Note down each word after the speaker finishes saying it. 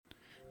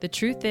The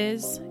truth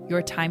is,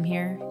 your time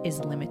here is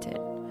limited.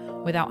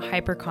 Without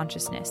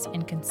hyper-consciousness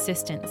and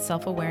consistent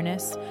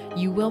self-awareness,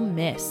 you will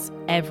miss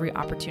every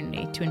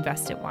opportunity to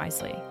invest it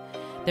wisely.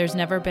 There's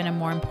never been a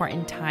more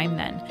important time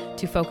than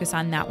to focus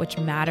on that which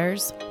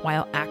matters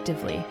while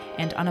actively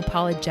and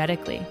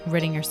unapologetically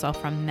ridding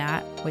yourself from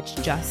that which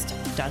just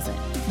doesn't.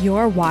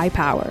 Your why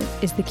power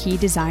is the key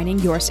designing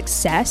your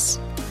success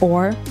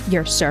or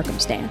your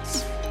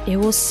circumstance. It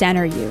will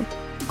center you,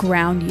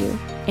 ground you,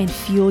 and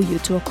fuel you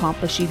to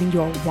accomplish even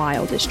your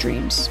wildest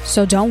dreams.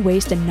 So don't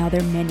waste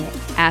another minute.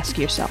 Ask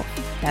yourself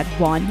that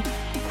one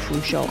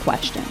crucial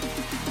question.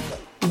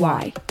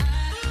 Why?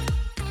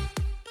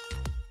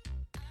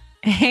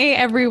 Hey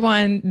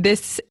everyone,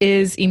 this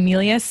is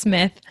Emilia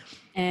Smith.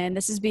 And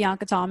this is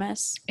Bianca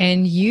Thomas.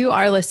 And you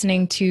are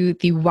listening to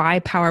the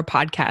Why Power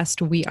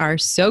podcast. We are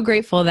so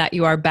grateful that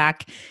you are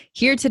back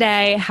here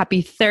today.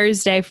 Happy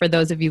Thursday for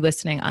those of you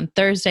listening on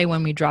Thursday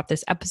when we drop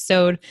this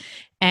episode.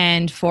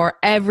 And for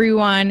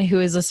everyone who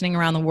is listening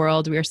around the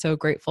world, we are so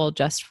grateful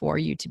just for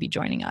you to be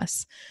joining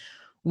us.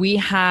 We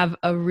have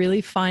a really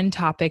fun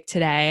topic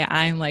today.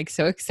 I'm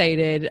so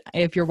excited.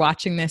 If you're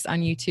watching this on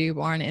YouTube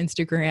or on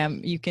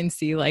Instagram, you can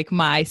see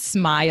my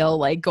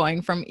smile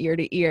going from ear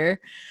to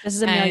ear. This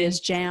is Amelia's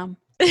jam.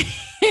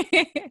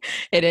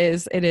 It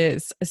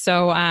is.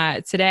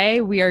 So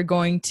today we are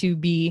going to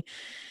be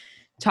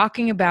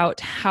talking about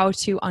how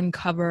to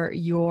uncover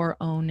your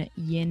own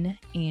yin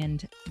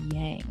and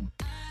yang.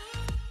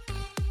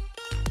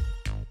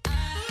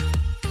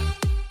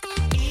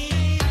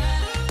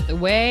 The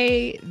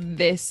way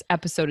this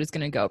episode is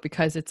going to go,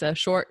 because it's a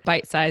short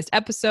bite-sized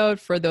episode,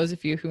 for those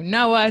of you who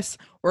know us,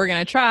 we're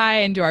going to try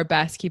and do our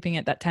best keeping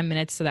it that 10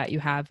 minutes so that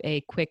you have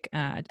a quick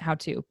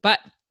how-to. But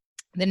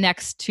the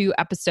next two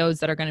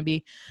episodes that are going to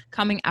be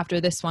coming after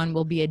this one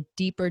will be a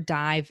deeper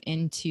dive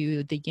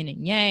into the yin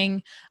and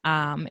yang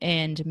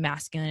and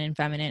masculine and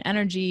feminine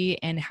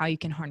energy and how you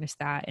can harness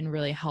that and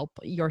really help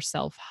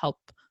yourself help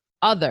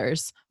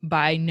others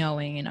by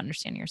knowing and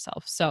understanding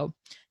yourself. So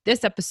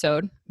this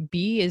episode,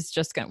 B, is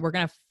we're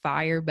going to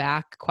fire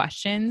back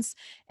questions,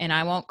 and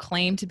I won't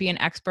claim to be an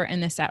expert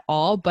in this at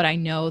all, but I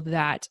know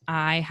that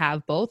I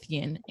have both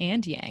yin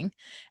and yang,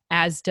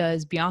 as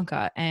does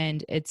Bianca.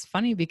 And it's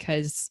funny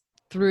because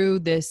through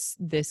this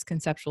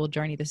conceptual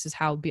journey, this is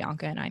how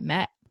Bianca and I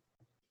met.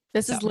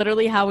 This is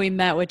literally how we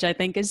met, which I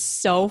think is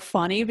so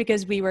funny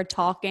because we were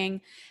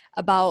talking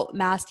about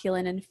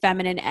masculine and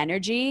feminine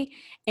energy.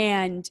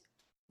 And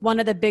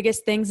one of the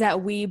biggest things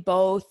that we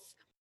both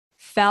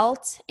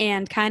felt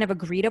and kind of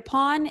agreed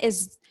upon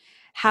is,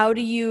 how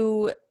do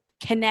you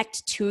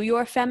connect to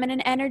your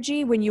feminine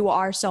energy when you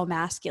are so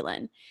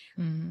masculine?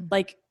 Mm-hmm.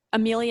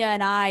 Amelia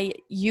and I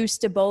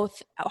used to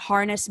both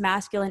harness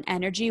masculine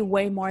energy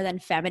way more than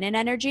feminine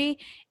energy.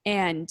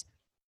 And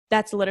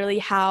that's literally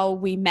how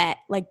we met,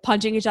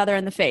 punching each other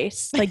in the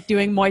face,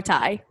 doing Muay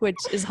Thai, which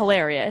is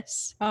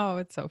hilarious. Oh,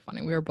 it's so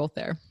funny. We were both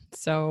there.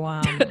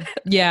 So,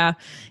 yeah.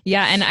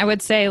 And I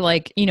would say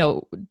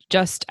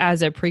just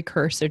as a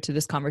precursor to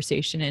this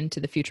conversation and to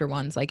the future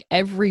ones,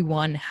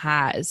 everyone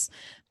has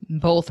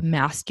both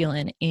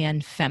masculine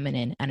and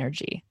feminine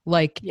energy.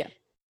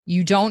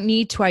 You don't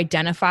need to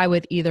identify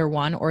with either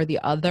one or the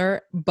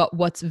other, but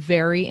what's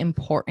very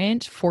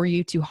important for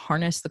you to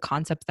harness the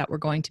concepts that we're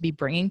going to be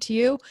bringing to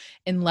you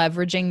and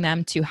leveraging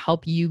them to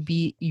help you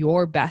be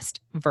your best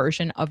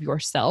version of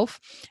yourself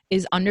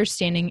is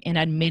understanding and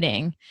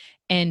admitting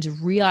and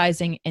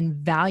realizing and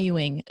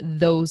valuing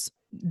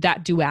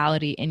that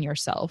duality in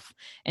yourself.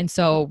 And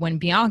so when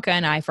Bianca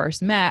and I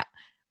first met,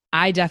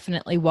 I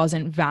definitely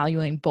wasn't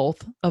valuing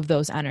both of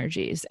those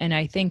energies. And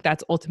I think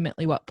that's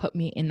ultimately what put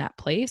me in that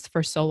place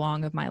for so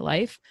long of my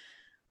life,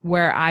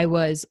 where I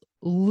was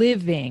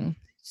living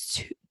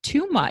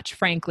too much,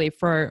 frankly,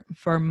 for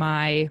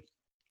my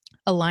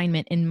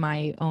alignment in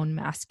my own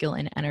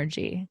masculine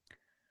energy.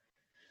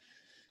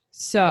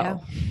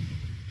 So,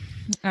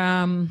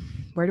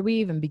 where do we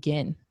even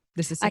begin?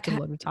 This is such a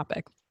loaded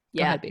topic.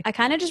 Yeah, I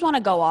kind of just want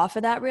to go off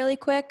of that really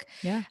quick.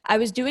 Yeah. I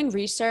was doing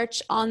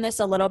research on this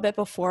a little bit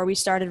before we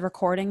started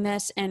recording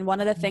this. And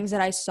one of the things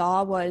that I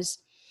saw was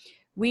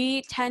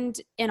we tend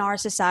in our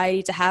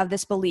society to have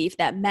this belief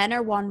that men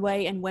are one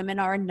way and women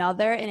are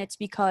another. And it's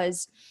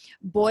because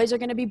boys are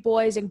going to be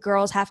boys and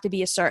girls have to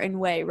be a certain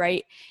way,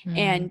 right? Mm.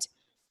 And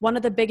one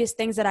of the biggest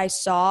things that I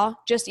saw,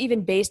 just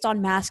even based on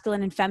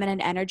masculine and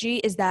feminine energy,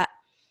 is that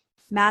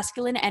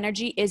masculine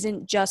energy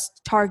isn't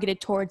just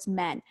targeted towards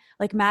men.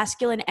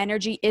 Masculine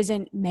energy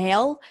isn't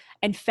male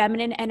and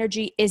feminine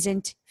energy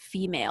isn't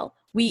female.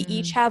 We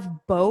each have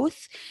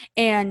both,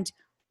 and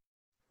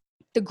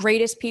the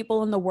greatest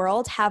people in the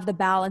world have the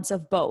balance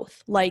of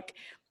both.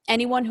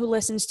 Anyone who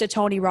listens to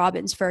Tony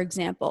Robbins, for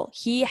example,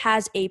 he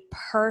has a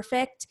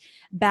perfect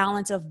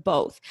balance of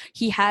both.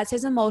 He has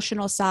his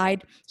emotional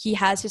side, he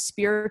has his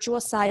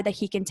spiritual side that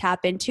he can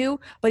tap into,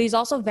 but he's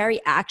also very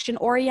action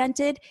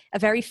oriented, a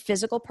very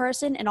physical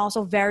person, and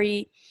also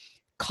very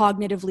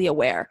cognitively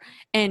aware.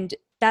 And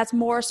that's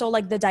more so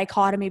the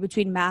dichotomy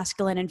between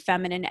masculine and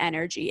feminine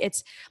energy.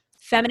 It's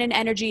feminine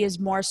energy is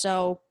more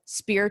so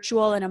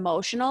spiritual and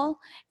emotional,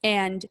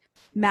 and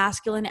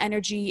masculine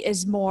energy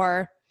is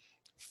more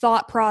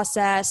thought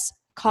process,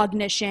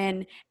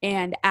 cognition,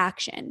 and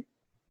action.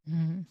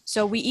 Mhm.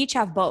 So we each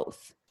have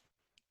both.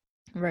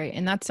 Right.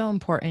 And that's so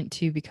important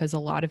too, because a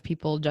lot of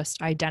people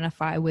just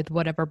identify with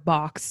whatever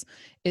box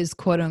is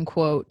quote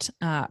unquote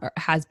or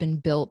has been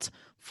built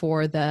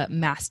for the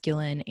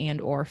masculine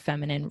and or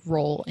feminine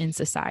role in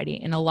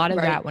society. And a lot of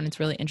Right. that, when it's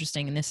really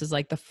interesting, and this is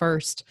like the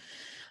first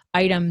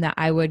item that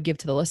I would give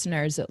to the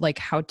listeners, like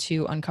how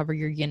to uncover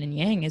your yin and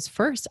yang, is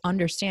first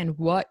understand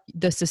what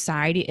the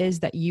society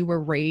is that you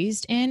were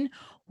raised in,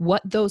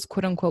 what those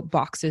quote unquote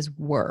boxes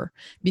were,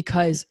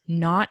 because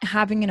not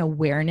having an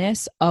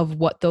awareness of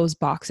what those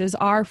boxes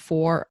are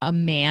for a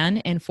man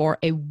and for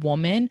a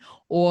woman,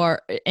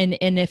 or and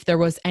if there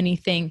was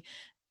anything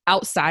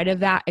outside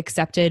of that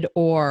accepted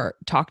or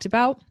talked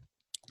about,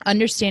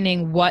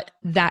 understanding what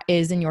that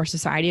is in your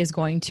society is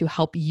going to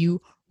help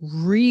you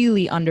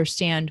really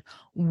understand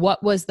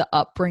what was the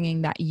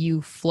upbringing that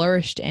you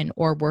flourished in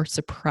or were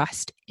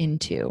suppressed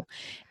into.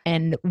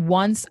 And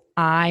once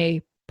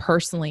I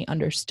personally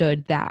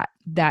understood that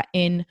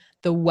in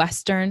the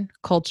Western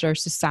culture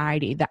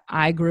society that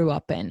I grew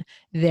up in,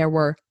 there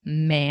were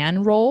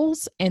man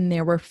roles and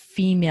there were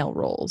female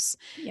roles.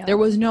 Yep. There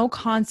was no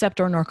concept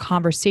or nor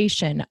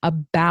conversation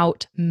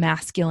about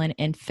masculine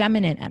and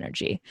feminine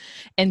energy.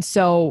 And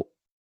so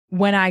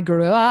when I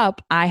grew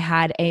up, I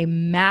had a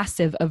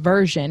massive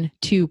aversion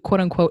to quote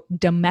unquote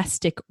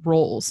domestic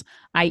roles,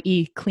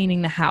 i.e.,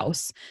 cleaning the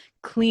house,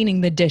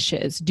 cleaning the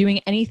dishes, doing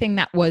anything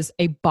that was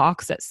a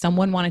box that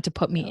someone wanted to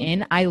put me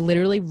in. I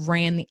literally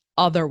ran the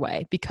other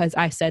way because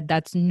I said,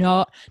 that's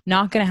not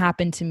going to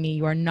happen to me.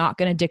 You are not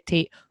going to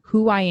dictate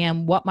who I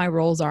am, what my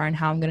roles are, and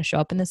how I'm going to show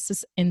up in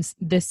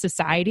this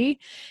society.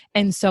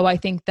 And so I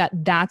think that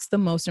that's the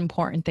most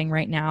important thing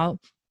right now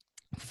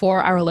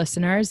for our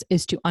listeners,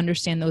 is to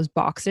understand those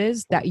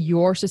boxes that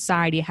your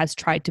society has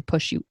tried to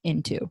push you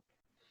into.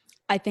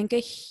 I think a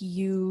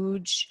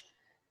huge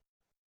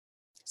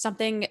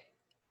something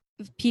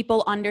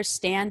people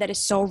understand that is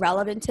so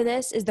relevant to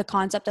this is the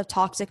concept of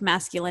toxic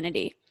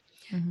masculinity.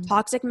 Mm-hmm.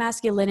 Toxic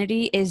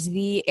masculinity is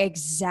the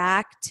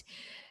exact,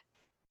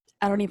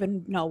 I don't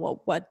even know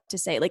what to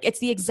say. Like, it's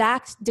the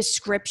exact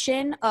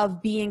description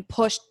of being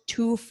pushed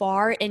too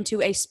far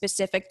into a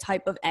specific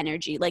type of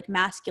energy, like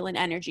masculine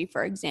energy,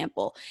 for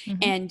example,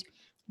 and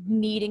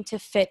needing to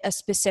fit a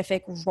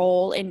specific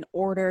role in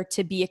order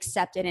to be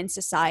accepted in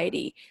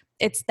society.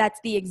 That's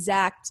the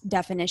exact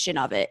definition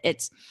of it.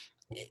 It's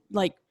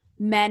like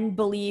men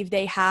believe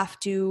they have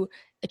to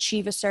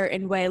achieve a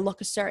certain way,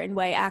 look a certain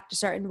way, act a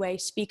certain way,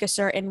 speak a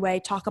certain way,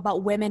 talk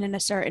about women in a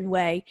certain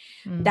way.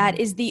 That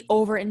is the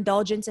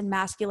overindulgence in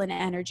masculine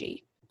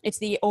energy. It's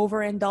the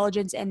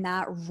overindulgence in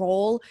that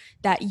role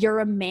that you're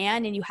a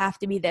man and you have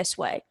to be this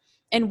way.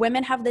 And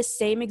women have the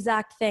same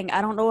exact thing.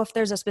 I don't know if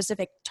there's a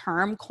specific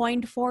term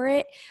coined for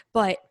it,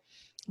 but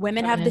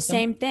women have the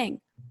same thing.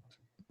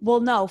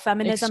 Well, no,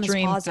 feminism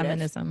Extreme is positive.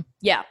 Feminism.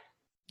 Yeah.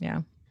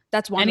 Yeah.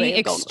 That's one way of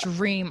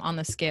extreme on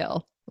the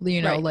scale,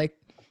 like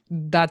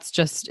that's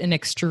just an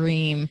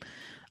extreme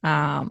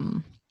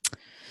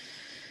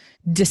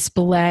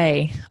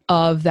display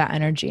of that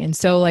energy. And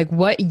so like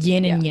what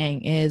yin and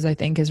yang is, I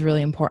think, is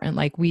really important.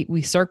 Like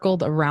we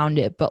circled around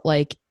it, but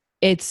like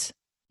it's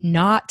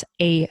not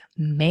a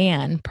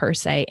man per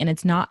se, and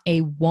it's not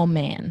a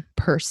woman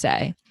per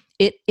se.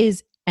 It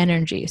is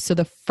energy. So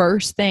the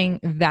first thing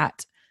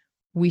that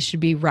we should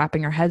be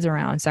wrapping our heads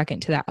around,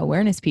 second to that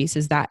awareness piece,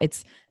 is that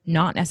it's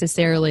not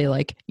necessarily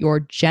like your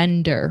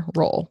gender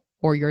role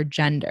or your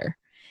gender.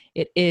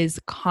 It is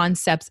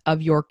concepts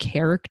of your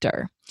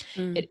character.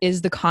 It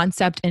is the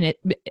concept, and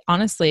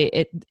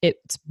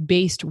it's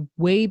based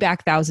way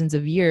back thousands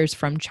of years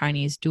from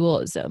Chinese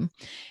dualism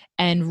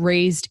and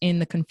raised in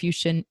the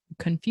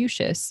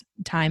Confucius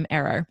time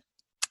era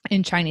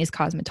in Chinese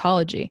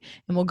cosmetology.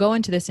 And we'll go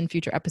into this in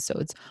future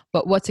episodes.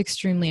 But what's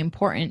extremely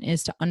important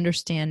is to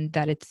understand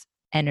that it's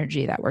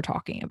energy that we're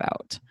talking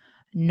about,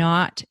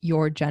 not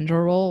your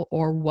gender role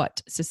or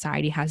what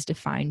society has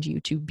defined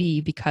you to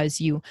be because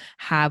you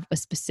have a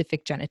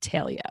specific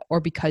genitalia or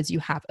because you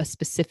have a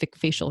specific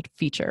facial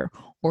feature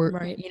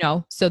or,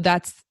 so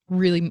that's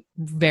really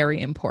very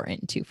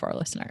important too for our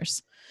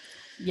listeners.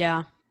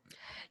 Yeah.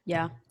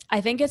 Yeah. I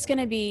think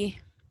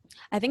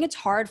it's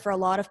hard for a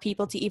lot of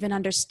people to even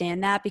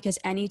understand that, because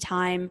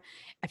anytime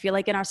I feel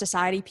like in our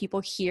society,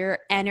 people hear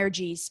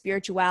energy,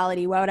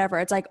 spirituality, whatever,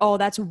 it's like, oh,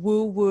 that's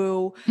woo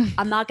woo.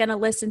 I'm not going to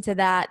listen to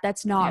that.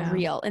 That's not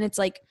real. And it's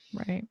like,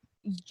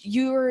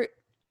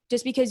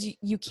 just because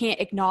you can't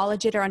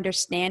acknowledge it or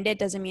understand it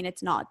doesn't mean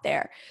it's not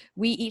there.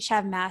 We each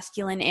have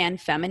masculine and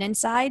feminine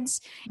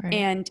sides,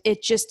 and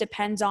it just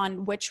depends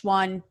on which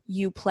one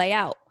you play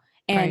out.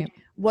 And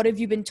what have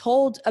you been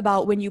told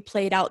about when you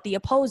played out the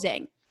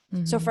opposing?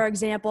 So for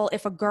example,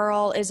 if a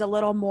girl is a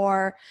little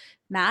more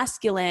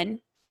masculine,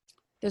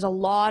 There's a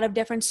lot of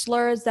different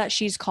slurs that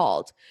she's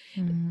called.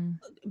 Mm-hmm.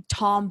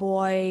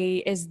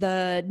 Tomboy is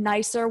the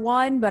nicer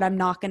one, but I'm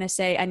not going to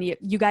say any.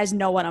 You guys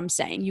know what I'm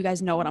saying. You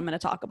guys know what I'm going to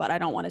talk about. I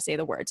don't want to say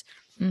the words.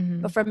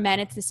 Mm-hmm. But for men,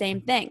 it's the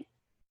same thing.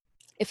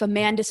 If a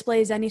man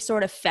displays any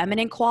sort of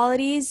feminine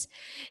qualities,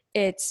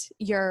 it's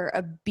you're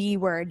a B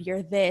word,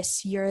 you're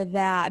this, you're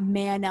that,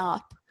 man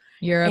up.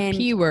 You're a And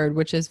P word,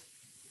 which is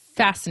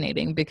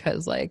fascinating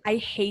because like I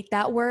hate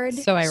that word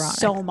so ironic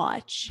so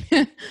much.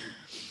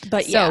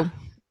 But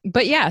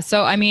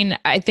so I mean,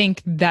 I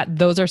think that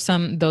those are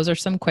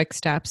some quick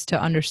steps to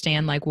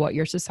understand like what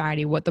your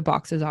society, what the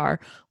boxes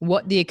are,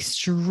 what the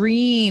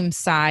extreme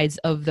sides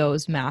of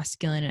those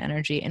masculine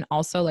energy, and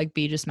also like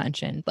B just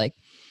mentioned, like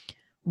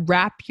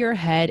wrap your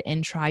head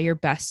and try your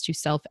best to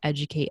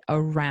self-educate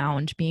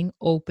around being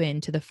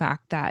open to the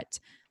fact that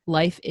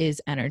life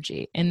is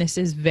energy. And this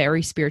is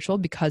very spiritual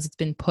because it's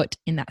been put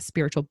in that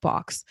spiritual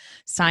box.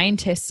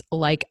 Scientists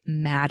like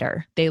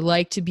matter. They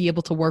like to be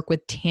able to work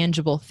with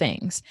tangible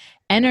things.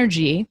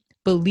 Energy,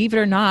 believe it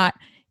or not,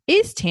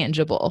 is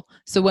tangible.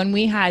 So when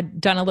we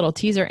had done a little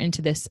teaser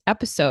into this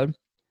episode,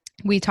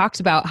 we talked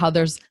about how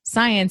there's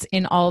science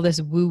in all this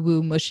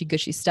woo-woo,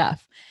 mushy-gushy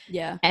stuff.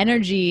 Yeah.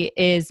 Energy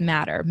is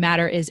matter.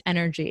 Matter is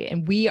energy.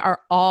 And we are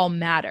all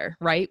matter,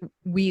 right?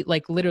 We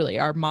like literally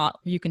are,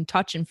 you can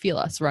touch and feel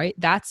us, right?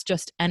 That's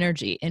just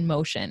energy in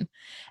motion.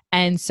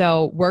 And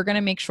so we're going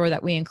to make sure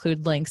that we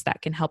include links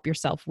that can help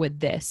yourself with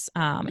this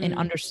in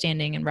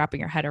understanding and wrapping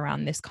your head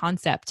around this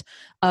concept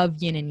of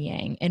yin and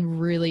yang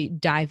and really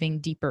diving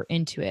deeper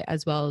into it,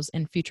 as well as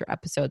in future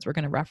episodes, we're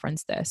going to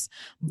reference this.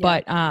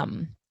 Yeah.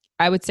 But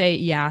I would say,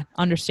 yeah,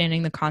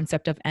 understanding the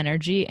concept of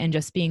energy and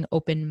just being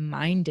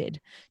open-minded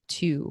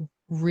to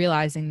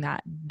realizing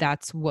that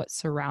that's what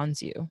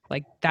surrounds you.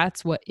 Like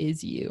that's what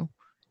is you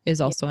is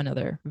also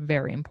another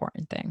very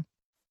important thing.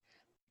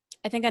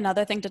 I think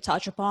another thing to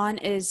touch upon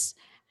is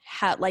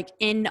how, like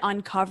in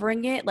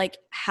uncovering it, like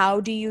how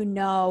do you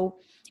know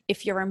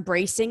if you're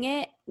embracing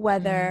it,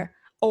 whether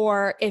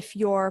or if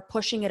you're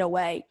pushing it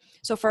away?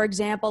 So for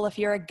example, if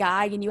you're a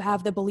guy and you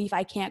have the belief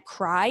I can't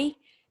cry,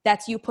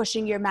 that's you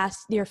pushing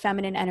your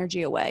feminine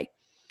energy away.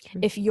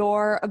 If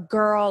you're a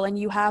girl and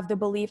you have the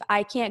belief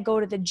I can't go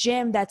to the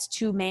gym, that's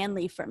too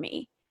manly for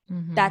me.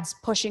 That's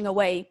pushing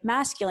away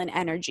masculine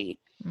energy.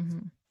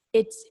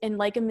 It's, and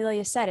like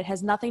Amelia said, it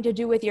has nothing to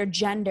do with your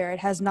gender. It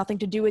has nothing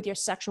to do with your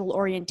sexual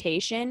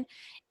orientation.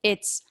 And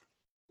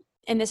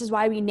this is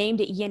why we named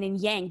it yin and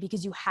yang,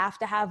 because you have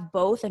to have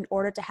both in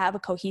order to have a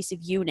cohesive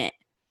unit.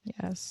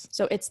 Yes.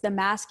 So it's the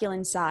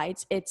masculine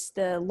sides, it's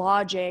the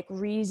logic,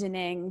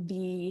 reasoning,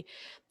 the,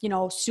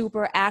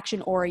 super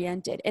action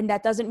oriented. And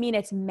that doesn't mean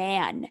it's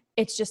man.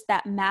 It's just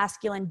that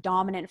masculine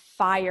dominant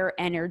fire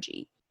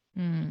energy.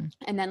 And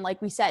then,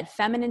 like we said,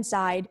 feminine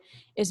side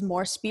is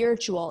more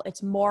spiritual.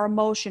 It's more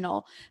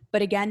emotional.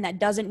 But again, that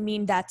doesn't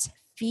mean that's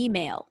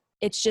female.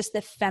 It's just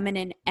the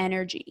feminine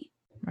energy.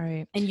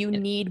 Right. And you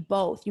need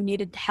both. You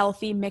need a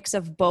healthy mix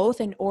of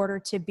both in order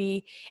to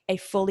be a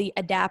fully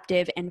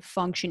adaptive and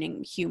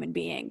functioning human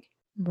being.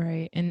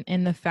 Right.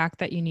 And the fact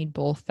that you need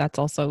both, that's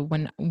also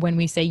when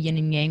we say yin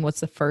and yang,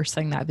 what's the first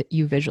thing that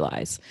you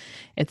visualize?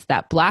 It's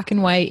that black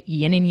and white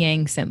yin and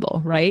yang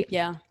symbol, right?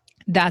 Yeah.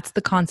 That's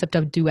the concept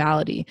of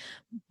duality.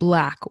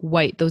 Black,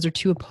 white, those are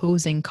two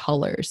opposing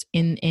colors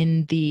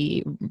in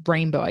the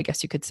rainbow, I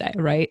guess you could say,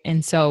 right?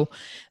 And so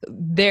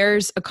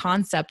there's a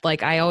concept,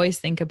 like I always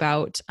think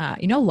about,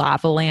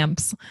 lava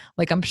lamps.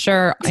 Like I'm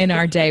sure in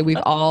our day, we've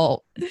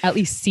all at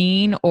least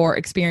seen or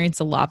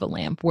experienced a lava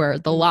lamp where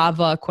the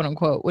lava, quote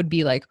unquote, would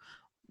be like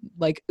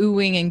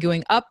oohing and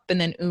going up and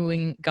then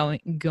oohing,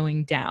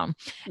 going down.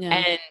 Yeah.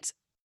 And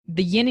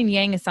the yin and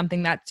yang is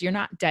something that you're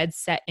not dead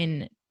set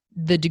in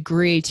the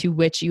degree to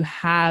which you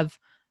have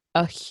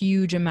a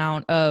huge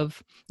amount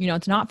of,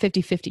 it's not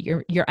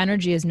 50-50. Your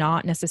energy is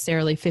not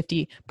necessarily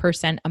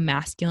 50% a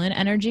masculine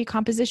energy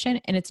composition,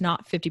 and it's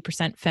not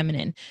 50%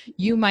 feminine.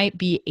 You might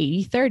be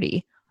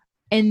 80-30.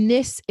 And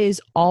this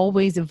is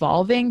always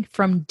evolving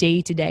from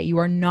day to day. You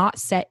are not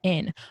set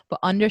in, but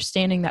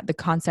understanding that the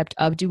concept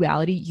of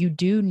duality, you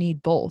do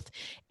need both.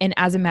 And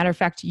as a matter of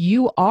fact,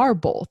 you are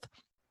both.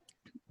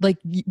 Like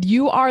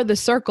you are the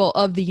circle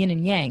of the yin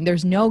and yang.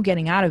 There's no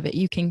getting out of it.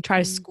 You can try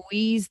to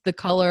squeeze the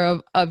color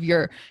of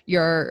your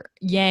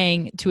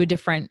yang to a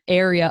different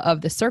area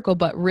of the circle,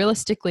 but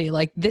realistically,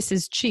 like this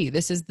is qi.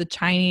 This is the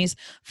Chinese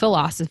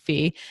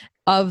philosophy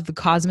of the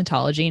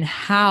cosmetology and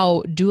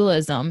how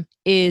dualism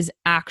is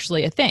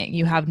actually a thing.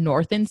 You have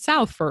north and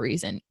south for a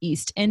reason,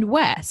 east and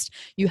west.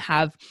 You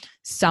have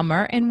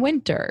summer and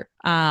winter,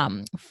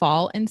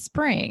 fall and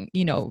spring,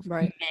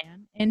 right.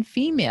 Man and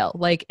female.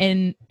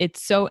 And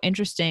it's so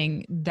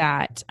interesting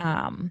that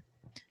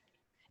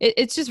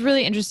it's just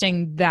really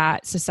interesting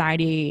that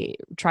society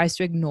tries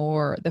to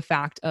ignore the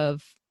fact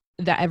of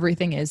that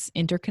everything is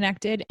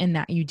interconnected and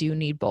that you do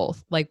need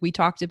both. Like we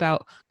talked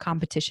about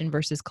competition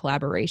versus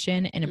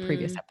collaboration in a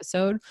previous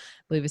episode. I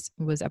believe it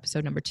was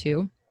episode number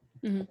 2.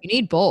 You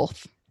need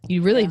both.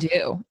 You really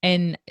do.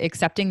 And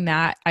accepting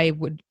that, I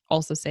would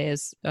also say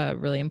is a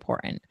really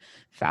important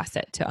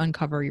facet to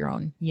uncover your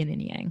own yin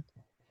and yang.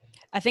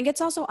 I think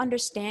it's also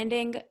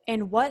understanding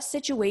in what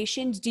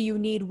situations do you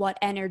need what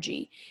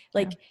energy.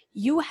 Like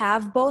you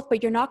have both,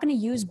 but you're not going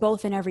to use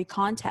both in every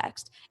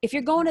context. If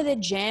you're going to the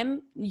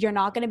gym, you're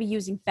not going to be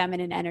using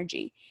feminine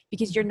energy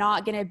because you're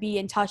not going to be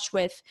in touch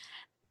with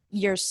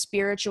your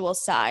spiritual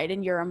side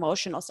and your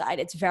emotional side.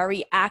 It's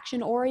very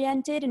action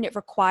oriented and it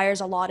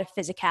requires a lot of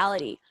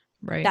physicality.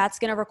 Right. That's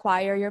going to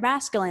require your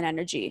masculine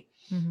energy.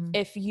 Mm-hmm.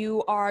 If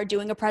you are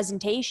doing a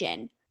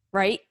presentation,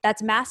 right?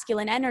 That's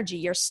masculine energy.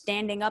 You're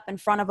standing up in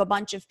front of a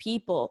bunch of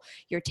people.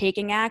 You're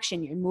taking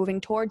action. You're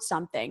moving towards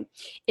something.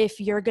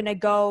 If you're going to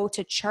go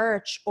to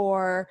church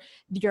or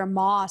your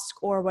mosque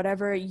or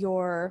whatever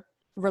your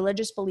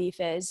religious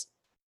belief is,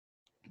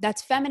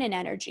 that's feminine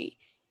energy.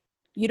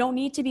 You don't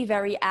need to be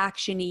very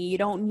actiony. You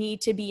don't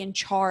need to be in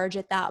charge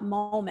at that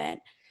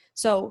moment.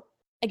 So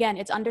again,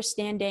 it's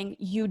understanding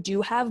you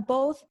do have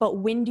both, but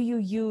when do you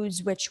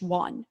use which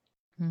one?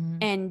 Mm-hmm.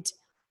 And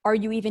are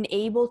you even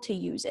able to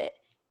use it?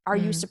 Are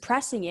you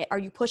suppressing it? Are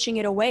you pushing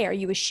it away? Are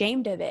you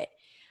ashamed of it?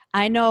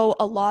 I know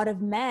a lot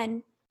of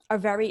men are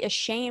very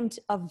ashamed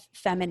of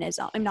feminine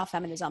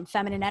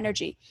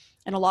energy.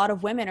 And a lot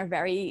of women are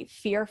very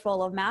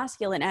fearful of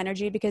masculine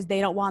energy because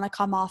they don't want to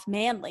come off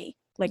manly,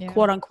 like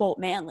quote unquote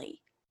manly.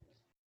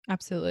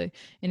 Absolutely.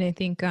 And I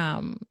think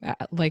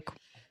like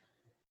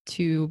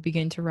to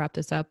begin to wrap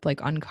this up,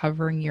 like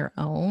uncovering your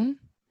own,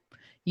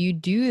 you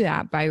do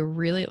that by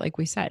really, like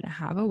we said,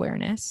 have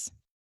awareness,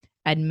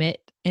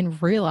 admit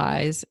and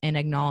realize and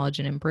acknowledge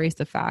and embrace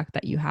the fact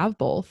that you have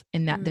both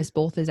and that this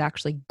both is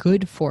actually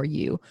good for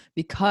you.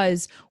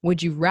 Because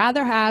would you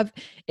rather have,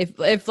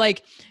 if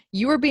like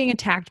you were being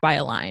attacked by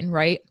a lion,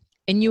 right?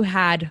 And you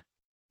had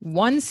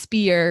one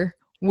spear,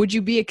 would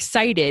you be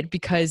excited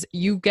because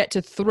you get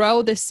to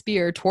throw the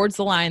spear towards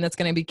the lion that's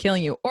going to be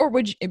killing you? Or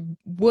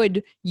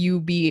would you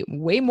be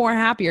way more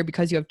happier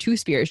because you have two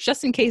spears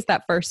just in case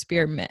that first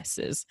spear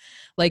misses?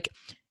 Like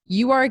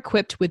you are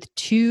equipped with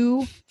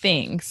two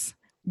things,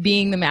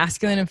 being the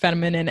masculine and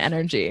feminine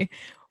energy,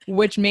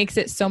 which makes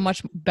it so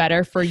much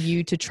better for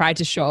you to try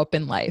to show up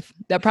in life.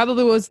 That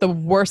probably was the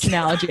worst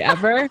analogy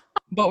ever,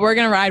 but we're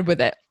going to ride with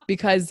it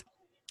because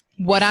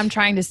what I'm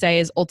trying to say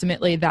is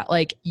ultimately that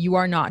like you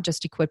are not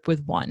just equipped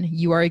with one,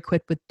 you are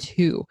equipped with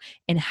two,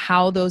 and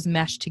how those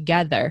mesh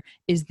together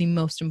is the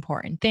most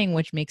important thing,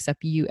 which makes up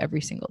you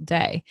every single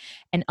day.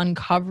 And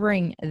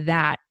uncovering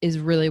that is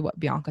really what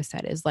Bianca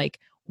said, is like,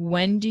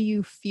 when do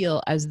you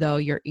feel as though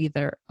you're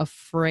either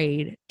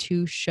afraid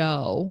to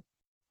show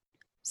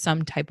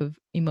some type of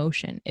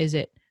emotion? Is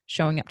it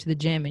showing up to the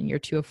gym and you're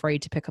too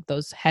afraid to pick up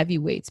those heavy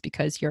weights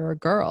because you're a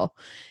girl?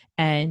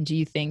 And do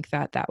you think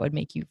that that would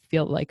make you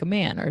feel like a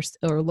man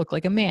or look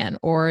like a man?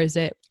 Or is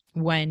it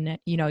when,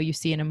 you know, you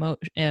see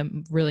a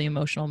really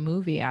emotional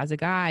movie as a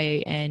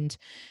guy and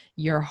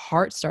your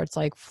heart starts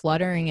like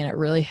fluttering and it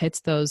really hits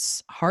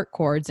those heart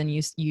chords and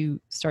you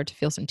start to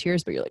feel some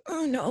tears, but you're like,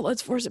 oh no,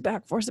 let's force it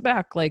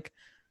back. Like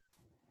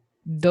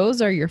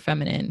those are your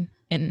feminine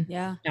and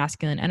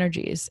masculine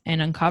energies.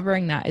 And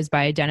uncovering that is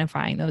by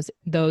identifying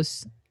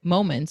those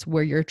moments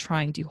where you're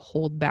trying to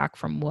hold back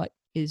from what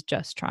is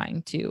just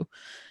trying to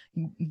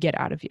get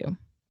out of you.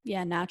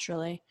 Yeah,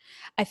 naturally.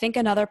 I think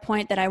another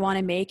point that I want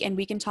to make, and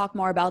we can talk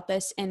more about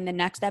this in the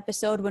next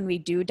episode when we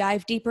do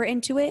dive deeper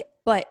into it,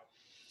 but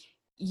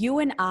you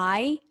and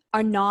I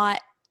are not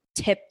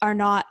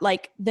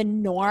like the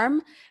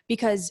norm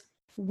because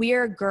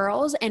we're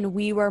girls and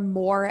we were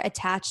more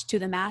attached to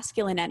the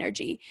masculine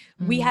energy.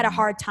 We had a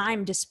hard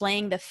time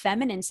displaying the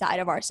feminine side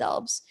of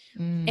ourselves.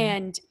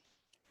 And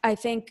I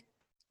think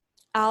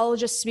I'll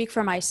just speak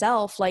for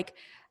myself. Like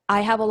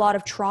I have a lot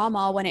of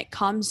trauma when it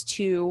comes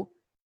to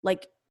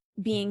like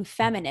being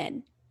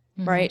feminine,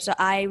 right? So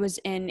I was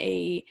in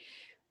a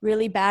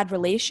really bad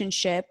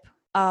relationship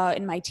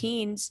in my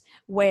teens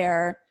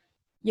where,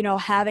 you know,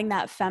 having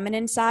that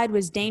feminine side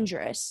was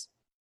dangerous.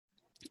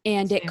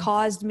 And it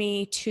caused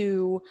me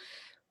to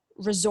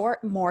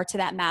resort more to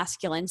that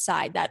masculine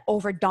side, that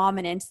over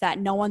dominance, that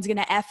no one's going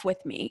to F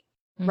with me,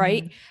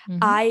 right?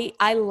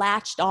 I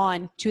latched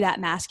on to that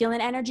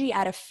masculine energy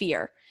out of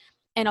fear.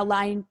 And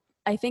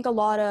I think a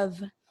lot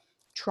of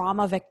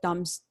trauma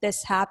victims,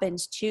 this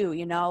happens too,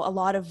 you know, a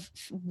lot of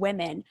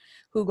women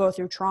who go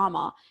through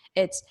trauma,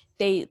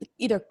 they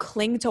either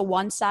cling to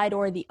one side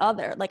or the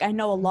other. Like I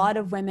know a lot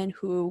of women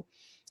who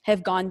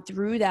have gone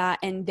through that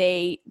and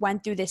they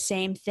went through the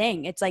same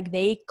thing. It's like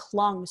they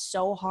clung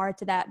so hard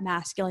to that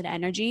masculine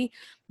energy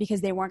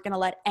because they weren't going to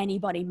let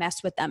anybody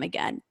mess with them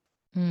again.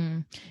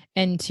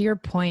 And to your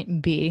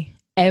point, B,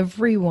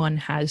 everyone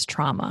has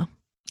trauma.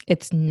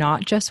 It's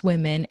not just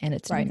women and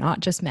it's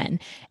not just men.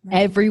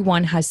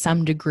 Everyone has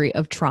some degree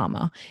of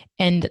trauma.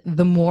 And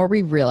the more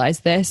we realize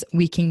this,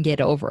 we can get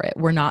over it.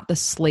 We're not the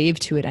slave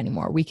to it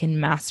anymore. We can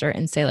master it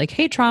and say like,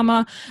 hey,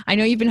 trauma, I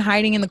know you've been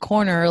hiding in the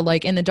corner,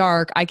 like in the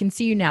dark. I can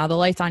see you now. The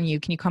light's on you.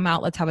 Can you come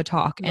out? Let's have a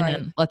talk and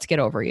then let's get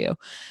over you.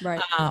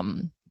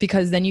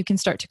 because then you can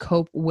start to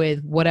cope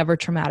with whatever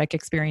traumatic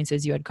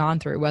experiences you had gone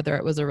through, whether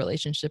it was a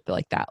relationship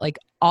like that. Like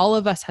all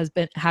of us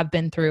have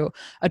been through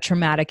a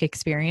traumatic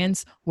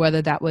experience,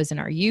 whether that was in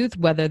our youth,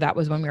 whether that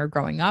was when we were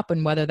growing up,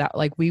 and whether that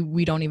like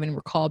we don't even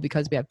recall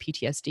because we have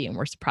PTSD and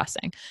we're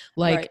suppressing,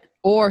 like, Right.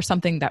 or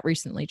something that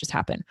recently just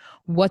happened.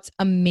 What's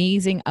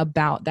amazing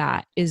about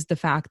that is the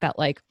fact that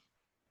like,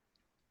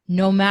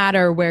 no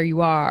matter where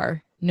you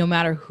are, no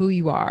matter who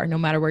you are, no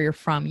matter where you're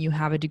from, you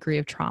have a degree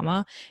of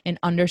trauma, and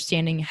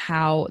understanding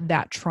how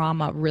that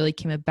trauma really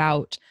came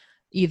about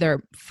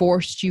either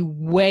forced you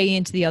way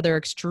into the other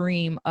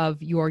extreme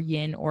of your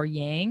yin or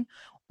yang,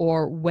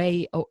 or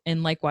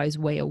and likewise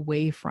way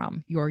away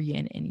from your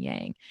yin and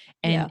yang.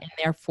 And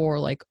therefore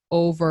like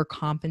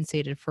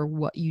overcompensated for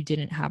what you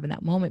didn't have in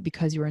that moment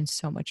because you were in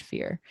so much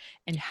fear,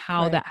 and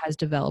how that has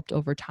developed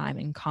over time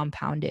and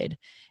compounded,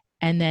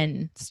 and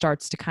then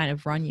starts to kind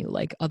of run you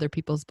like other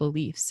people's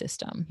belief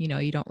system. You know,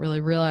 you don't really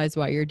realize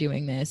why you're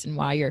doing this and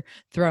why you're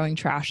throwing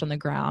trash on the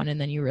ground.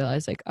 And then you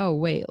realize like, oh,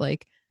 wait,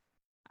 like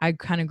I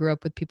kind of grew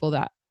up with people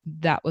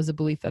that was a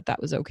belief that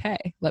was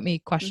okay. Let me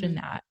question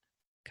that,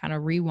 kind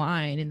of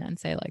rewind, and then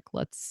say like,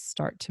 let's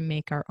start to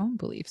make our own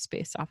beliefs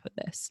based off of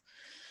this.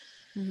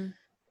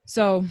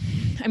 So,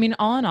 I mean,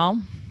 all in all,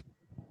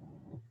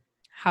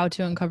 how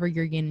to uncover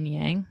your yin and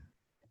yang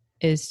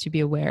is to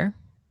be aware,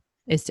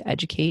 is to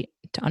educate,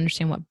 to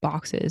understand what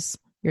boxes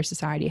your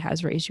society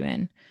has raised you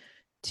in,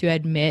 to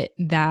admit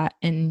that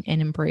and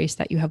embrace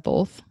that you have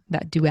both,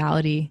 that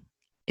duality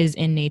is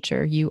in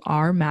nature. You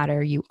are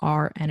matter, you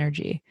are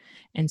energy.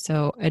 And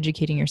so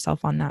educating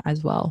yourself on that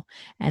as well.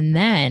 And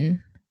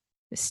then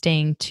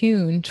staying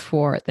tuned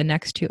for the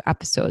next 2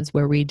 episodes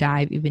where we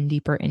dive even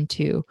deeper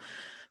into,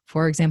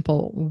 for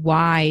example,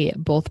 why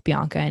both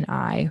Bianca and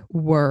I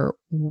were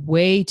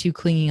way too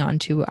clinging on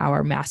to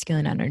our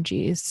masculine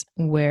energies,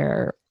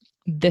 where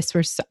this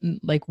was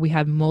like we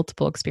have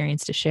multiple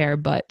experience to share,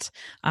 but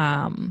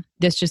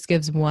this just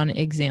gives one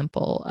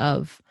example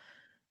of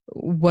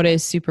what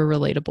is super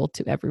relatable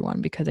to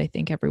everyone, because I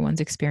think everyone's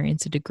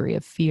experienced a degree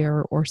of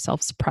fear or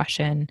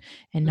self-suppression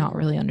and not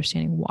really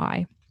understanding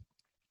why.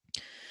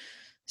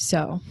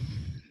 So,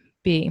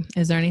 B,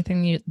 is there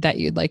anything that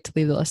you'd like to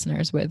leave the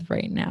listeners with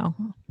right now?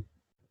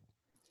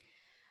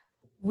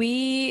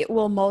 We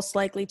will most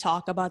likely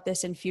talk about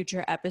this in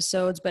future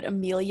episodes, but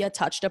Amelia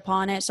touched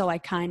upon it. So I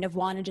kind of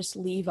want to just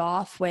leave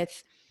off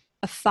with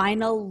a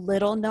final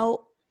little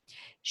note.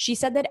 She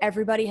said that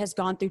everybody has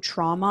gone through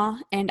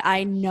trauma. And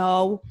I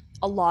know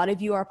a lot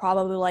of you are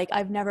probably like,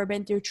 I've never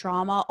been through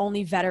trauma.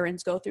 Only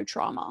veterans go through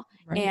trauma.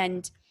 Right.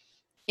 And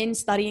in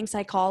studying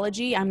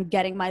psychology, I'm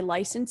getting my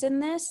license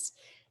in this.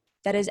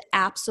 That is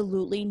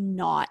absolutely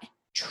not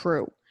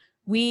true.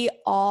 We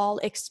all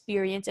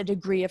experience a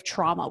degree of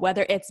trauma,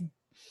 whether it's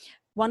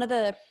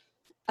a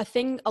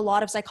thing a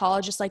lot of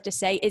psychologists like to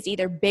say is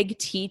either big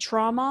T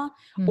trauma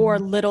or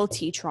little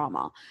T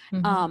trauma.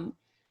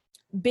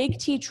 Big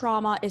T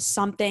trauma is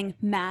something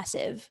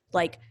massive,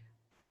 like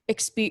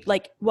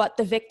what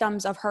the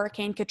victims of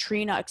Hurricane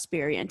Katrina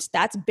experienced.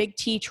 That's big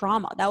T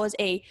trauma. That was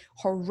a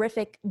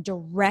horrific,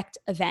 direct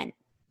event.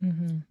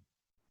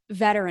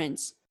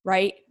 Veterans,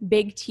 right?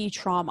 Big T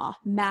trauma,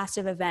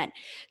 massive event.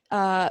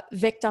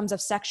 Victims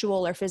of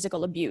sexual or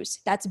physical abuse.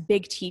 That's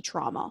big T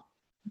trauma.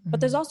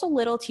 But there's also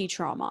little T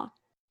trauma.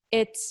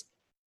 It's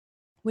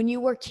when you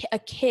were a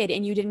kid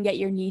and you didn't get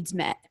your needs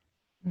met,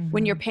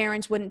 when your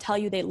parents wouldn't tell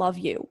you they love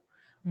you,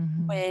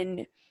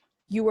 when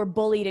you were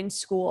bullied in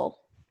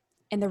school,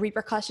 and the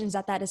repercussions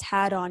that has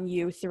had on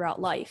you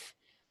throughout life.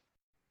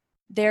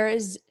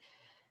 And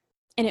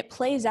it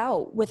plays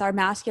out with our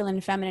masculine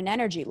and feminine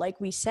energy,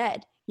 like we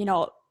said, you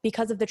know,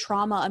 because of the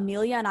trauma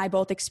Amelia and I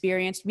both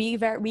experienced,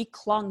 we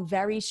clung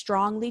very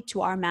strongly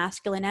to our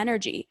masculine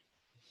energy.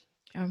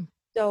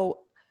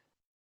 So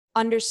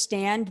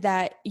understand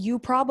that you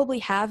probably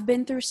have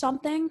been through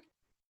something,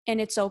 and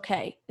it's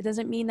okay. It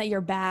doesn't mean that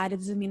you're bad. It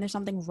doesn't mean there's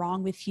something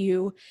wrong with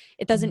you.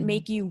 It doesn't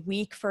make you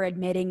weak for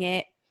admitting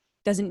it.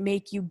 It doesn't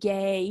make you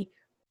gay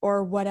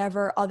or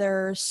whatever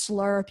other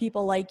slur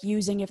people like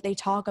using if they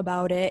talk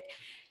about it.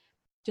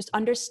 Just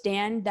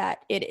understand that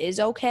it is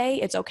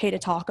okay. It's okay to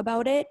talk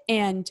about it,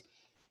 and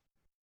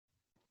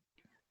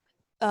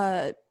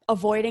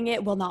avoiding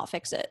it will not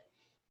fix it.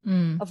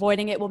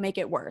 Avoiding it will make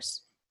it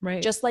worse.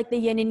 Right. Just like the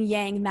yin and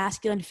yang,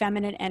 masculine,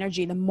 feminine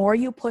energy, the more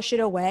you push it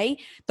away,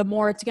 the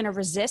more it's going to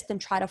resist and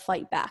try to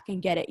fight back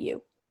and get at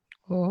you.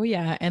 Oh,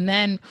 yeah. And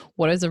then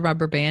what does a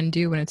rubber band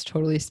do when it's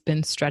totally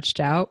been stretched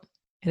out?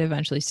 It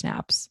eventually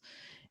snaps.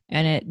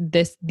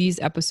 And these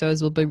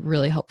episodes will be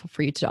really helpful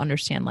for you to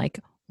understand like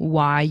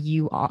why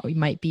you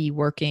might be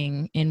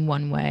working in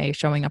one way,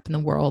 showing up in the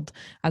world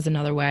as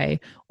another way,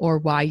 or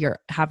why you're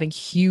having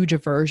huge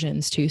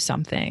aversions to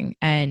something.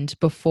 And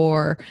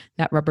before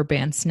that rubber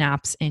band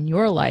snaps in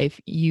your life,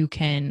 you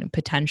can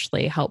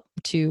potentially help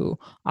to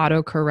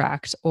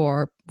autocorrect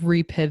or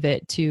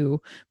repivot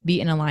to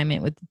be in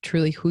alignment with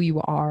truly who you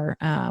are.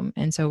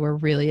 And so we're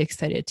really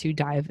excited to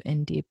dive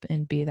in deep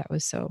and be that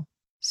was so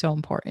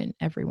important.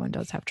 Everyone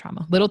does have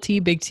trauma. Little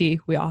T, big T,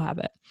 we all have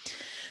it.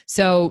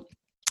 So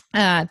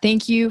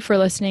Thank you for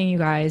listening, you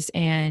guys.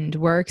 And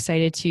we're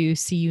excited to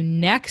see you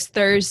next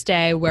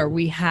Thursday, where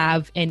we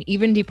have an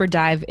even deeper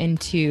dive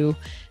into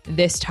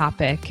this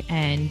topic.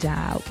 And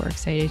we're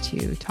excited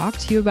to talk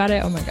to you about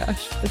it. Oh my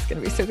gosh, it's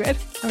going to be so good.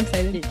 I'm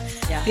excited.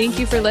 Yeah, Thank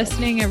you for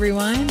listening,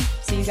 everyone.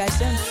 See you guys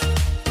soon.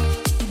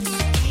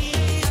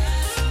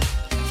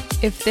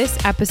 If this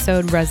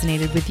episode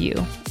resonated with you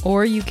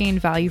or you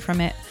gained value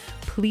from it,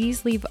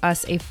 please leave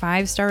us a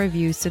 5-star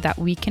review so that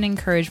we can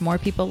encourage more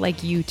people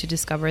like you to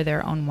discover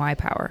their own why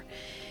power.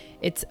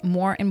 It's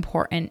more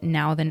important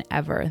now than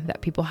ever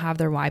that people have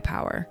their why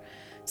power.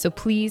 So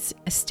please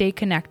stay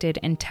connected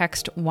and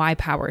text why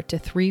power to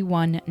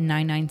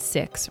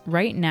 31996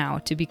 right now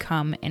to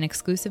become an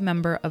exclusive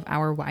member of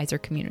our Wiser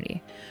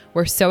community.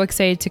 We're so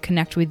excited to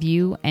connect with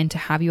you and to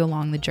have you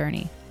along the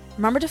journey.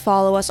 Remember to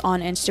follow us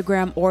on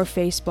Instagram or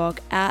Facebook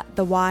at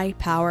the Why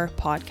Power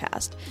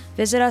Podcast.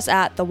 Visit us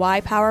at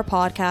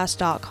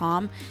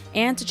thewhypowerpodcast.com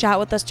and to chat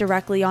with us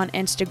directly on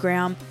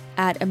Instagram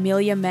at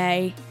Amelia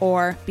May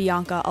or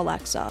Bianca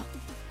Alexa.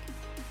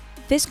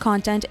 This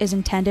content is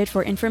intended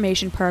for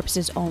information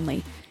purposes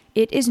only.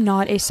 It is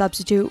not a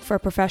substitute for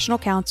professional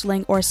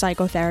counseling or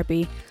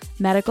psychotherapy,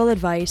 medical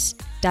advice,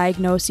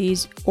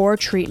 diagnoses, or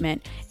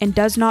treatment, and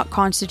does not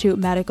constitute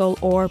medical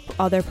or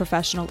other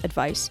professional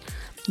advice.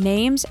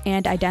 Names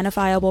and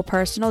identifiable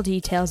personal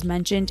details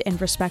mentioned in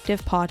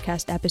respective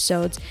podcast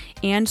episodes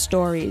and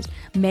stories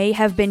may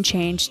have been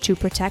changed to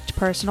protect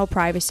personal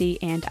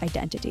privacy and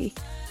identity.